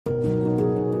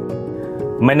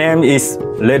My name is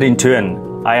Dinh Tuyen.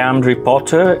 I am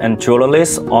reporter and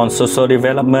journalist on social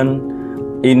development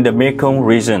in the Mekong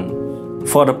region.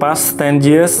 For the past 10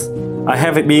 years, I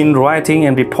have been writing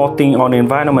and reporting on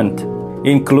environment,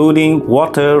 including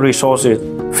water resources,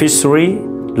 fishery,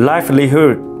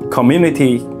 livelihood,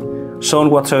 community,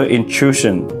 saltwater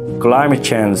intrusion, climate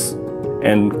change,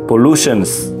 and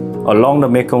pollutions along the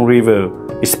Mekong River,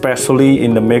 especially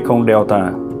in the Mekong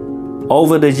Delta.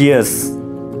 Over the years,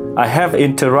 I have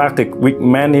interacted with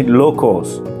many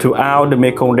locals throughout the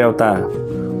Mekong Delta,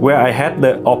 where I had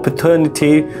the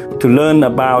opportunity to learn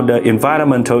about the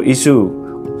environmental issue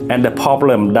and the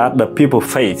problem that the people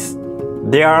face.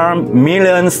 There are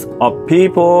millions of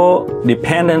people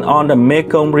dependent on the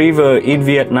Mekong River in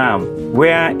Vietnam,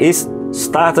 where its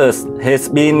status has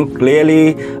been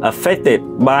clearly affected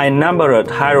by numerous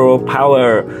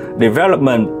hydropower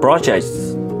development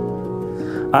projects.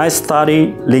 I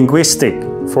studied linguistics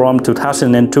from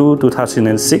 2002 to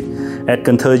 2006 at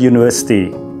Cần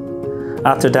University.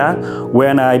 After that,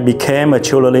 when I became a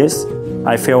journalist,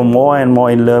 I fell more and more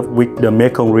in love with the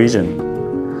Mekong region.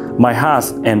 My heart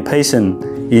and passion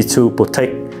is to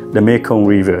protect the Mekong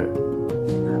River.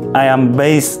 I am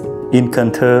based in Cần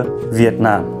Thơ,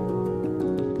 Vietnam.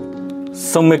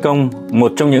 Sông Mekong,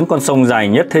 một trong những con sông dài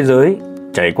nhất thế giới,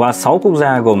 chảy qua 6 quốc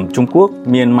gia gồm Trung Quốc,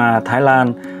 Myanmar, Thái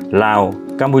Lan, Lào,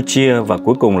 Campuchia và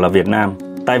cuối cùng là Việt Nam.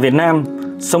 Tại Việt Nam,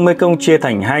 sông Mekong chia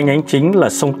thành hai nhánh chính là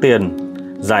sông Tiền,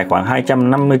 dài khoảng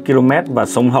 250 km và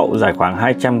sông Hậu dài khoảng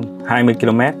 220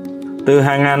 km. Từ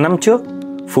hàng ngàn năm trước,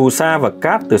 phù sa và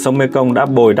cát từ sông Mekong đã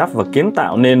bồi đắp và kiến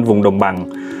tạo nên vùng đồng bằng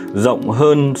rộng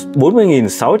hơn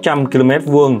 40.600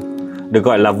 km vuông, được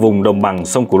gọi là vùng đồng bằng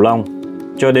sông Cửu Long.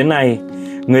 Cho đến nay,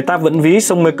 người ta vẫn ví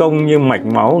sông Mekong như mạch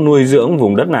máu nuôi dưỡng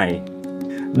vùng đất này.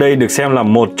 Đây được xem là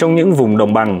một trong những vùng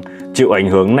đồng bằng chịu ảnh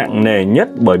hưởng nặng nề nhất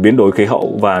bởi biến đổi khí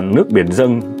hậu và nước biển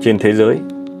dâng trên thế giới.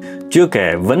 Chưa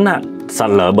kể vấn nạn sạt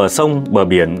lở bờ sông, bờ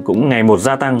biển cũng ngày một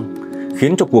gia tăng,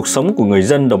 khiến cho cuộc sống của người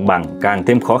dân đồng bằng càng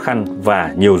thêm khó khăn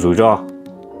và nhiều rủi ro.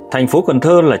 Thành phố Cần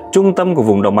Thơ là trung tâm của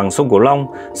vùng đồng bằng sông Cửu Long,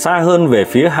 xa hơn về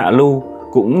phía hạ lưu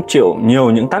cũng chịu nhiều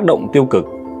những tác động tiêu cực.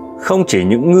 Không chỉ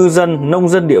những ngư dân, nông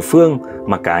dân địa phương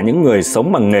mà cả những người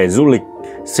sống bằng nghề du lịch,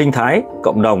 sinh thái,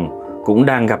 cộng đồng cũng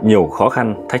đang gặp nhiều khó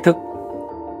khăn, thách thức.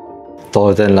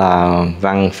 Tôi tên là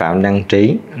Văn Phạm Đăng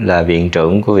Trí, là Viện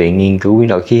trưởng của Viện Nghiên cứu Biến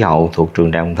đổi Khí hậu thuộc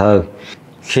Trường Đại học Cần Thơ.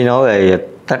 Khi nói về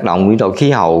tác động biến đổi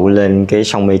khí hậu lên cái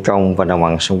sông Mekong và đồng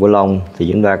bằng sông Cửu Long thì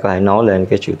chúng ta có thể nói lên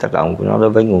cái sự tác động của nó đối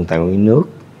với nguồn tài nguyên nước.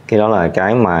 Cái đó là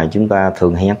cái mà chúng ta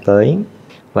thường hay nhắc tới.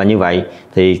 Và như vậy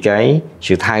thì cái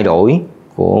sự thay đổi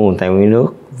của nguồn tài nguyên nước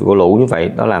của lũ như vậy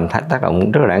đó làm tác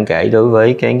động rất là đáng kể đối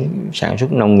với cái sản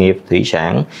xuất nông nghiệp, thủy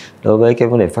sản, đối với cái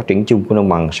vấn đề phát triển chung của đồng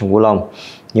bằng sông Cửu Long.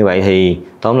 Như vậy thì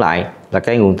tóm lại là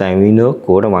cái nguồn tài nguyên nước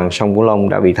của đồng bằng sông Cửu Long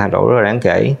đã bị thay đổi rất là đáng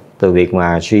kể, từ việc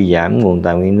mà suy giảm nguồn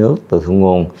tài nguyên nước từ thượng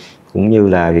nguồn cũng như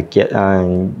là việc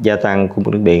gia tăng của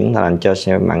mực nước biển làm cho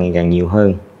xâm nhập mặn ngày càng nhiều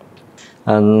hơn.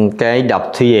 Cái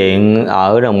đập thủy điện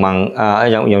ở đồng bằng ở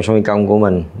dòng sông Mekong của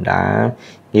mình đã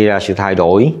gây ra sự thay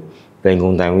đổi về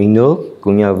nguồn tài nguyên nước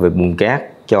cũng như về bùn cát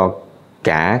cho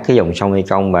cả cái dòng sông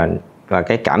Mekong, và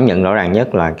cái cảm nhận rõ ràng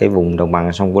nhất là cái vùng đồng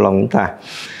bằng sông Cửu Long chúng ta.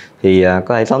 Thì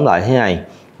có thể tóm lại thế này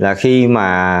là khi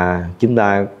mà chúng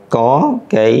ta có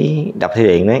cái đập thủy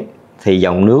điện đấy thì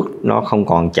dòng nước nó không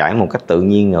còn chảy một cách tự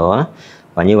nhiên nữa,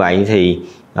 và như vậy thì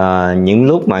những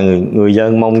lúc mà người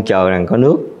dân mong chờ rằng có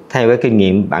nước, theo cái kinh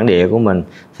nghiệm bản địa của mình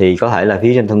thì có thể là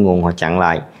phía trên thượng nguồn họ chặn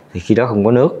lại, thì khi đó không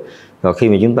có nước. Rồi khi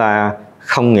mà chúng ta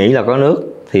không nghĩ là có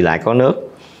nước thì lại có nước.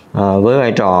 Với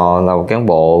vai trò là một cán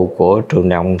bộ của trường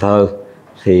Đại học Cần Thơ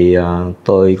thì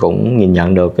tôi cũng nhìn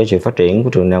nhận được cái sự phát triển của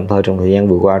trường Đại học Cần Thơ trong thời gian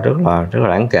vừa qua rất là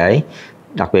đáng kể,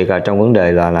 đặc biệt là trong vấn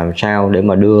đề là làm sao để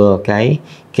mà đưa cái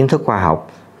kiến thức khoa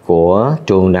học của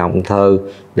trường Đại học Cần Thơ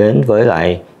đến với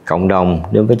lại cộng đồng,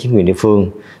 đến với chính quyền địa phương.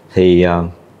 Thì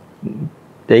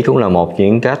đấy cũng là một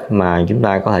những cách mà chúng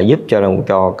ta có thể giúp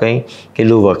cho cái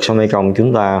lưu vực sông Mekong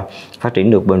chúng ta phát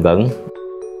triển được bền vững.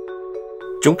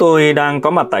 Chúng tôi đang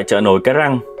có mặt tại chợ nổi Cái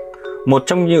Răng, một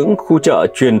trong những khu chợ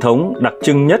truyền thống đặc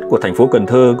trưng nhất của thành phố Cần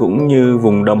Thơ cũng như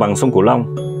vùng đồng bằng sông Cửu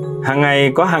Long. Hàng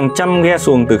ngày có hàng trăm ghe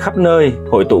xuồng từ khắp nơi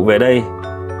hội tụ về đây.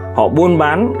 Họ buôn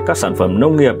bán các sản phẩm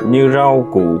nông nghiệp như rau,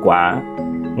 củ quả.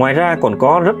 Ngoài ra còn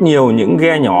có rất nhiều những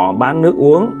ghe nhỏ bán nước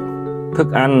uống, thức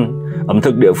ăn, ẩm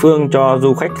thực địa phương cho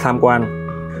du khách tham quan.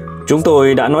 Chúng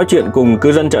tôi đã nói chuyện cùng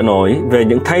cư dân chợ nổi về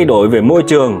những thay đổi về môi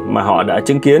trường mà họ đã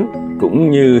chứng kiến,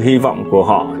 cũng như hy vọng của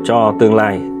họ cho tương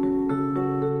lai.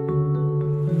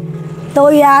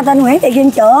 Tôi tên Nguyễn Thị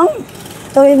Kim Trưởng.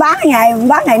 Tôi bán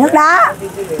nghề nước đá.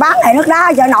 Bán nghề nước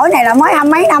đá chợ nổi này là mới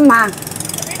 20 mấy năm mà.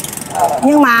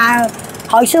 Nhưng mà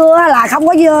Hồi xưa là không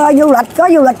có du lịch, có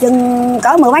du lịch chừng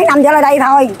cỡ mười mấy năm trở lại đây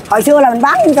thôi. Hồi xưa là mình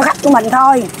bán cho khách của mình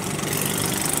thôi.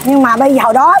 Nhưng mà bây giờ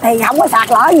hồi đó thì không có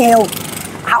sạt lở nhiều,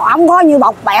 không có như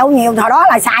bọc bẹo nhiều. Hồi đó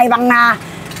là xài bằng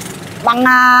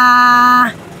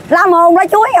lá môn, lá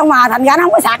chuối không mà, thành ra nó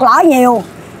không có sạt lở nhiều.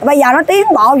 Bây giờ nó tiến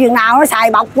bộ chừng nào nó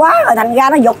xài bọc quá rồi thành ra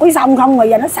nó dục cái sông không, rồi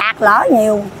giờ nó sạt lở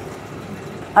nhiều.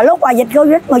 Hồi lúc mà dịch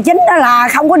Covid-19 đó là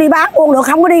không có đi bán buôn được,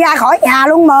 không có đi ra khỏi nhà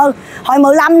luôn mà. Hồi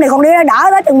 15 thì còn đi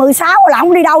đỡ tới chừng 16 là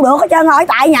không đi đâu được hết trơn, ở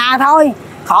tại nhà thôi.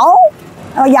 Khổ.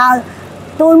 Bây giờ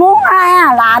tôi muốn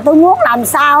là tôi muốn làm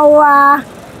sao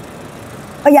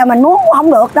bây giờ mình muốn cũng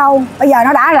không được đâu. Bây giờ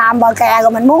nó đã làm bờ kè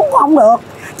rồi mình muốn cũng không được.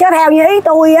 Chứ theo như ý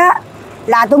tôi á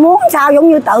là tôi muốn sao giống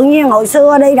như tự nhiên hồi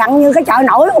xưa đi đặng như cái chợ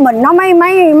nổi của mình nó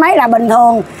mấy là bình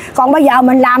thường. Còn bây giờ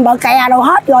mình làm bờ kè đồ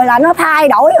hết rồi là nó thay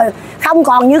đổi rồi, không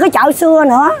còn như cái chợ xưa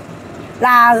nữa.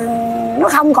 Là nó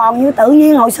không còn như tự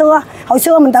nhiên hồi xưa. Hồi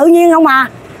xưa mình tự nhiên không mà.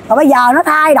 Rồi bây giờ nó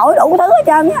thay đổi đủ thứ hết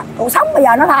trơn á. Cuộc sống bây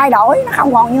giờ nó thay đổi, nó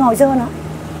không còn như hồi xưa nữa.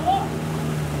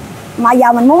 Mà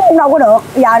giờ mình muốn cũng đâu có được.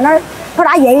 Bây giờ nó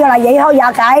đã vậy rồi là vậy thôi,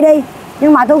 giờ kệ đi.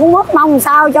 Nhưng mà tôi cũng ước mong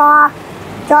sao cho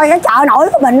cái chợ nổi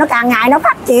của mình nó càng ngày nó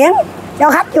phát triển,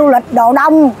 cho khách du lịch đồ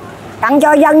đông, tặng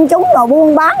cho dân chúng đồ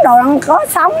buôn bán đồ đang có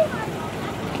sống.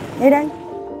 Đi đây.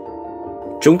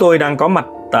 Chúng tôi đang có mặt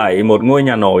tại một ngôi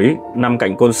nhà nổi nằm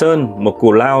cạnh Cồn Sơn, một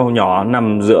cù lao nhỏ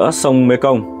nằm giữa sông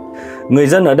Mekong. Người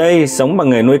dân ở đây sống bằng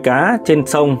nghề nuôi cá trên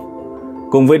sông.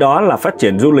 Cùng với đó là phát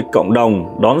triển du lịch cộng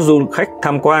đồng, đón du khách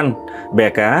tham quan, bè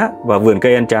cá và vườn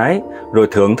cây ăn trái, rồi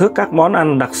thưởng thức các món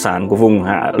ăn đặc sản của vùng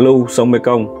hạ lưu sông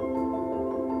Mekong.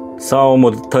 Sau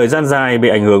một thời gian dài bị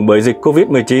ảnh hưởng bởi dịch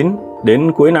Covid-19,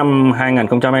 đến cuối năm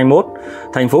 2021,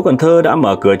 thành phố Cần Thơ đã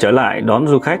mở cửa trở lại đón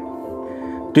du khách.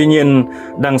 Tuy nhiên,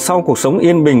 đằng sau cuộc sống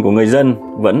yên bình của người dân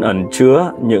vẫn ẩn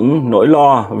chứa những nỗi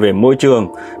lo về môi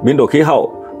trường, biến đổi khí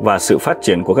hậu và sự phát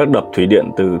triển của các đập thủy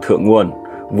điện từ thượng nguồn,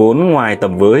 vốn ngoài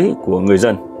tầm với của người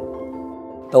dân.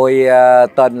 Tôi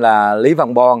tên là Lý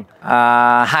Văn Bon.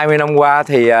 20 năm qua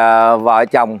thì vợ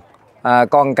chồng,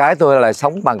 con cái tôi là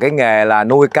sống bằng cái nghề là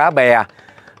nuôi cá bè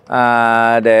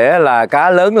để là cá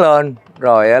lớn lên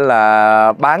rồi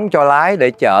là bán cho lái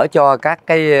để chở cho các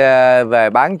cái về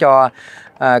bán cho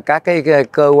các cái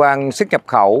cơ quan xuất nhập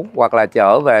khẩu, hoặc là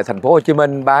chở về thành phố Hồ Chí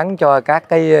Minh bán cho các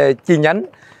cái chi nhánh.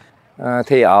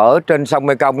 Thì ở trên sông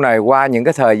Mekong này qua những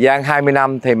cái thời gian 20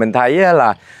 năm thì mình thấy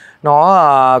là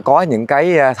nó có những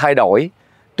cái thay đổi.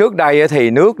 Trước đây thì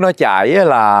nước nó chảy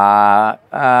là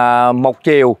một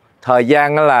chiều, thời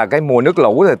gian là cái mùa nước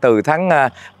lũ là từ tháng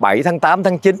 7, tháng 8,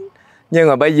 tháng 9. Nhưng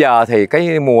mà bây giờ thì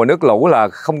cái mùa nước lũ là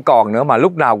không còn nữa, mà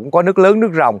lúc nào cũng có nước lớn,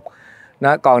 nước ròng.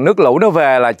 Còn nước lũ nó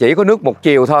về là chỉ có nước một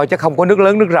chiều thôi chứ không có nước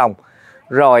lớn, nước ròng.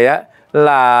 Rồi á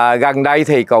là gần đây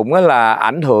thì cũng là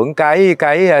ảnh hưởng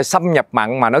cái xâm nhập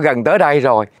mặn mà nó gần tới đây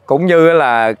rồi, cũng như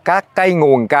là các cái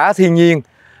nguồn cá thiên nhiên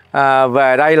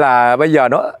về đây là bây giờ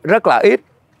nó rất là ít.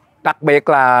 Đặc biệt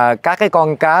là các cái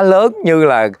con cá lớn như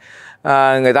là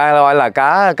người ta gọi là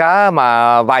cá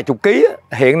mà vài chục ký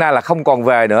hiện nay là không còn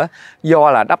về nữa,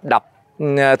 do là đập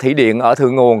thủy điện ở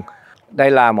thượng nguồn.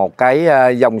 Đây là một cái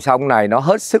dòng sông này nó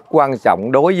hết sức quan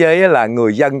trọng đối với là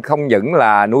người dân, không những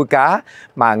là nuôi cá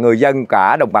mà người dân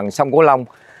cả đồng bằng sông Cửu Long,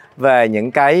 về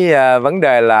những cái vấn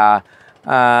đề là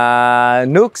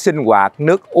nước sinh hoạt,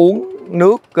 nước uống,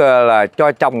 nước là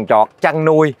cho trồng trọt, chăn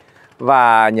nuôi,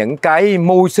 và những cái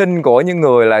mưu sinh của những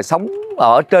người là sống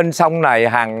ở trên sông này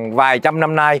hàng vài trăm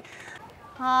năm nay.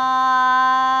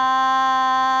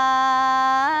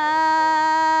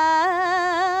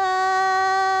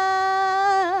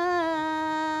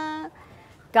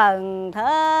 Cần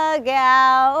Thơ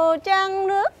gạo trắng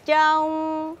nước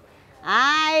trong,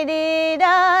 ai đi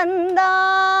đến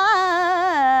đó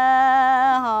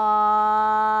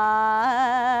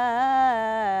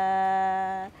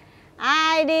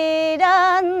ai đi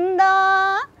đến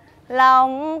đó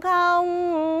lòng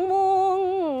không muốn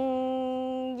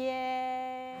về.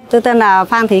 Tôi tên là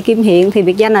Phan Thị Kim Hiện, thì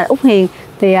biệt danh là Út Hiền.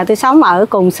 Thì tôi sống ở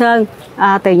Cồn Sơn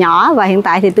từ nhỏ, và hiện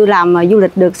tại thì tôi làm du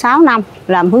lịch được 6 năm,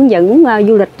 làm hướng dẫn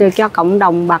du lịch cho cộng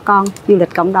đồng bà con, du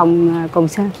lịch cộng đồng Cồn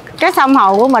Sơn. Cái sông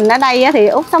Hậu của mình ở đây thì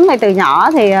Út sống đây từ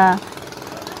nhỏ, thì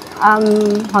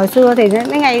hồi xưa thì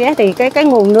nó ngay đấy thì cái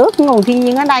nguồn nước, nguồn thiên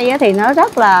nhiên ở đây thì nó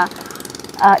rất là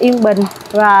yên bình,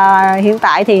 và hiện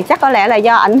tại thì chắc có lẽ là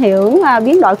do ảnh hưởng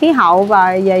biến đổi khí hậu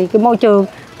và về cái môi trường,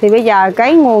 thì bây giờ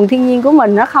cái nguồn thiên nhiên của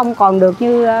mình nó không còn được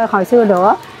như hồi xưa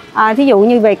nữa. Thí dụ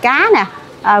như về cá nè,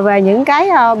 về những cái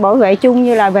bảo vệ chung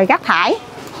như là về rác thải,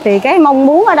 thì cái mong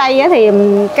muốn ở đây thì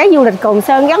cái du lịch Cồn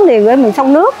Sơn gắn liền với miền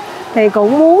sông nước, thì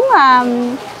cũng muốn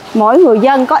mỗi người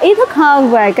dân có ý thức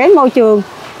hơn về cái môi trường,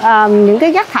 những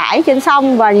cái rác thải trên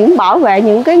sông và những bảo vệ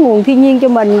những cái nguồn thiên nhiên cho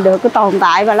mình được tồn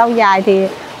tại và lâu dài thì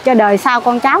cho đời sau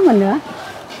con cháu mình nữa.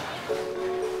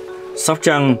 Sóc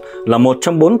Trăng là một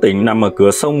trong 4 tỉnh nằm ở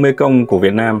cửa sông Mekong của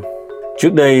Việt Nam.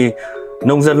 Trước đây,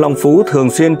 nông dân Long Phú thường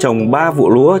xuyên trồng 3 vụ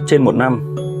lúa trên một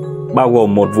năm, bao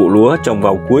gồm một vụ lúa trồng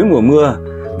vào cuối mùa mưa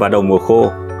và đầu mùa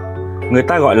khô. Người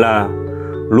ta gọi là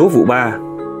lúa vụ 3.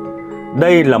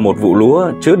 Đây là một vụ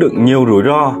lúa chứa đựng nhiều rủi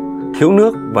ro, thiếu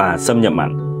nước và xâm nhập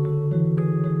mặn.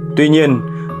 Tuy nhiên,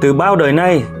 từ bao đời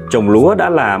nay, trồng lúa đã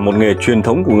là một nghề truyền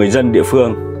thống của người dân địa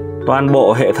phương. Toàn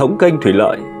bộ hệ thống kênh thủy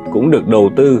lợi cũng được đầu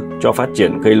tư cho phát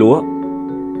triển cây lúa.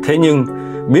 Thế nhưng,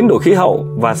 biến đổi khí hậu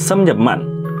và xâm nhập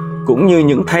mặn cũng như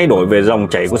những thay đổi về dòng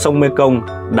chảy của sông Mekong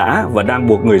đã và đang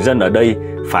buộc người dân ở đây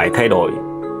phải thay đổi.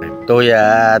 Tôi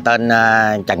tên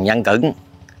Trần Văn Cửng,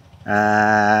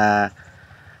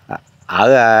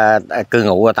 ở cư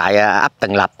ngụ tại ấp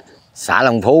Tân Lập, xã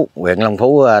Long Phú, huyện Long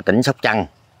Phú, tỉnh Sóc Trăng.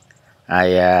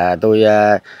 Tôi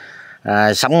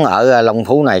sống ở Long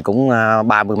Phú này cũng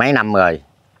 30 mấy năm rồi.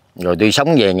 Rồi tôi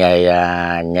sống về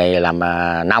nghề làm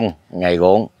nông, nghề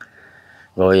ruộng.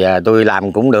 Rồi tôi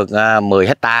làm cũng được 10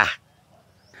 hectare.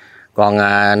 Còn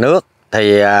nước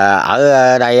thì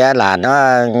ở đây là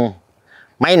nó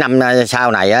mấy năm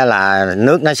sau này là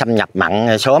nước nó xâm nhập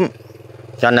mặn sớm,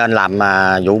 cho nên làm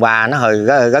vụ 3 nó hơi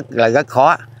rất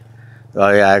khó.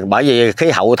 Rồi bởi vì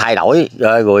khí hậu thay đổi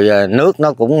rồi nước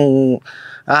nó cũng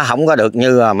không có được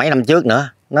như mấy năm trước nữa,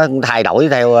 nó cũng thay đổi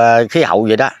theo khí hậu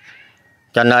vậy đó.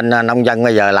 Cho nên nông dân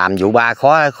bây giờ làm vụ 3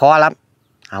 khó lắm,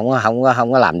 không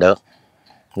có làm được.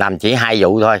 Làm chỉ 2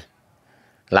 vụ thôi.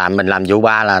 Mình làm vụ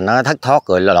 3 là nó thất thoát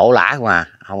rồi lỗ lã mà,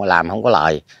 không có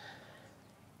lời.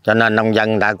 Cho nên nông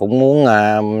dân ta cũng muốn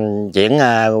chuyển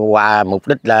qua mục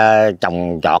đích là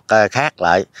trồng trọt khác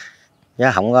lại, chứ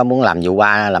không có muốn làm vụ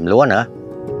 3 làm lúa nữa.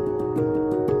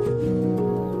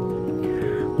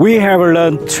 We have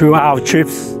learned through our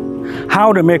trips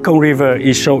how the Mekong River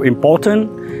is so important,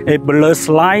 a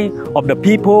bloodline of the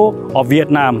people of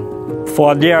Vietnam,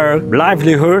 for their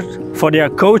livelihood, for their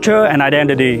culture and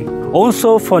identity,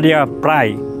 also for their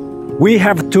pride. We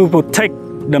have to protect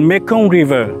the Mekong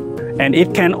River, and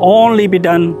it can only be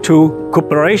done through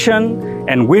cooperation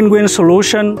and win-win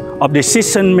solution of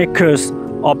decision makers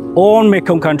of all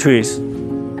Mekong countries.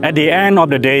 At the end of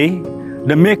the day,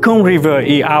 the Mekong River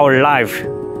is our life.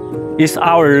 It's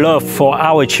our love for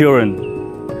our children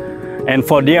and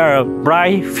for their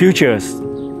bright futures.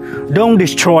 Don't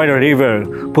destroy the river.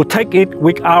 Protect it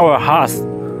with our hearts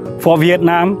for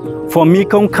Vietnam, for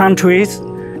Mekong countries,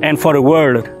 and for the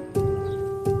world.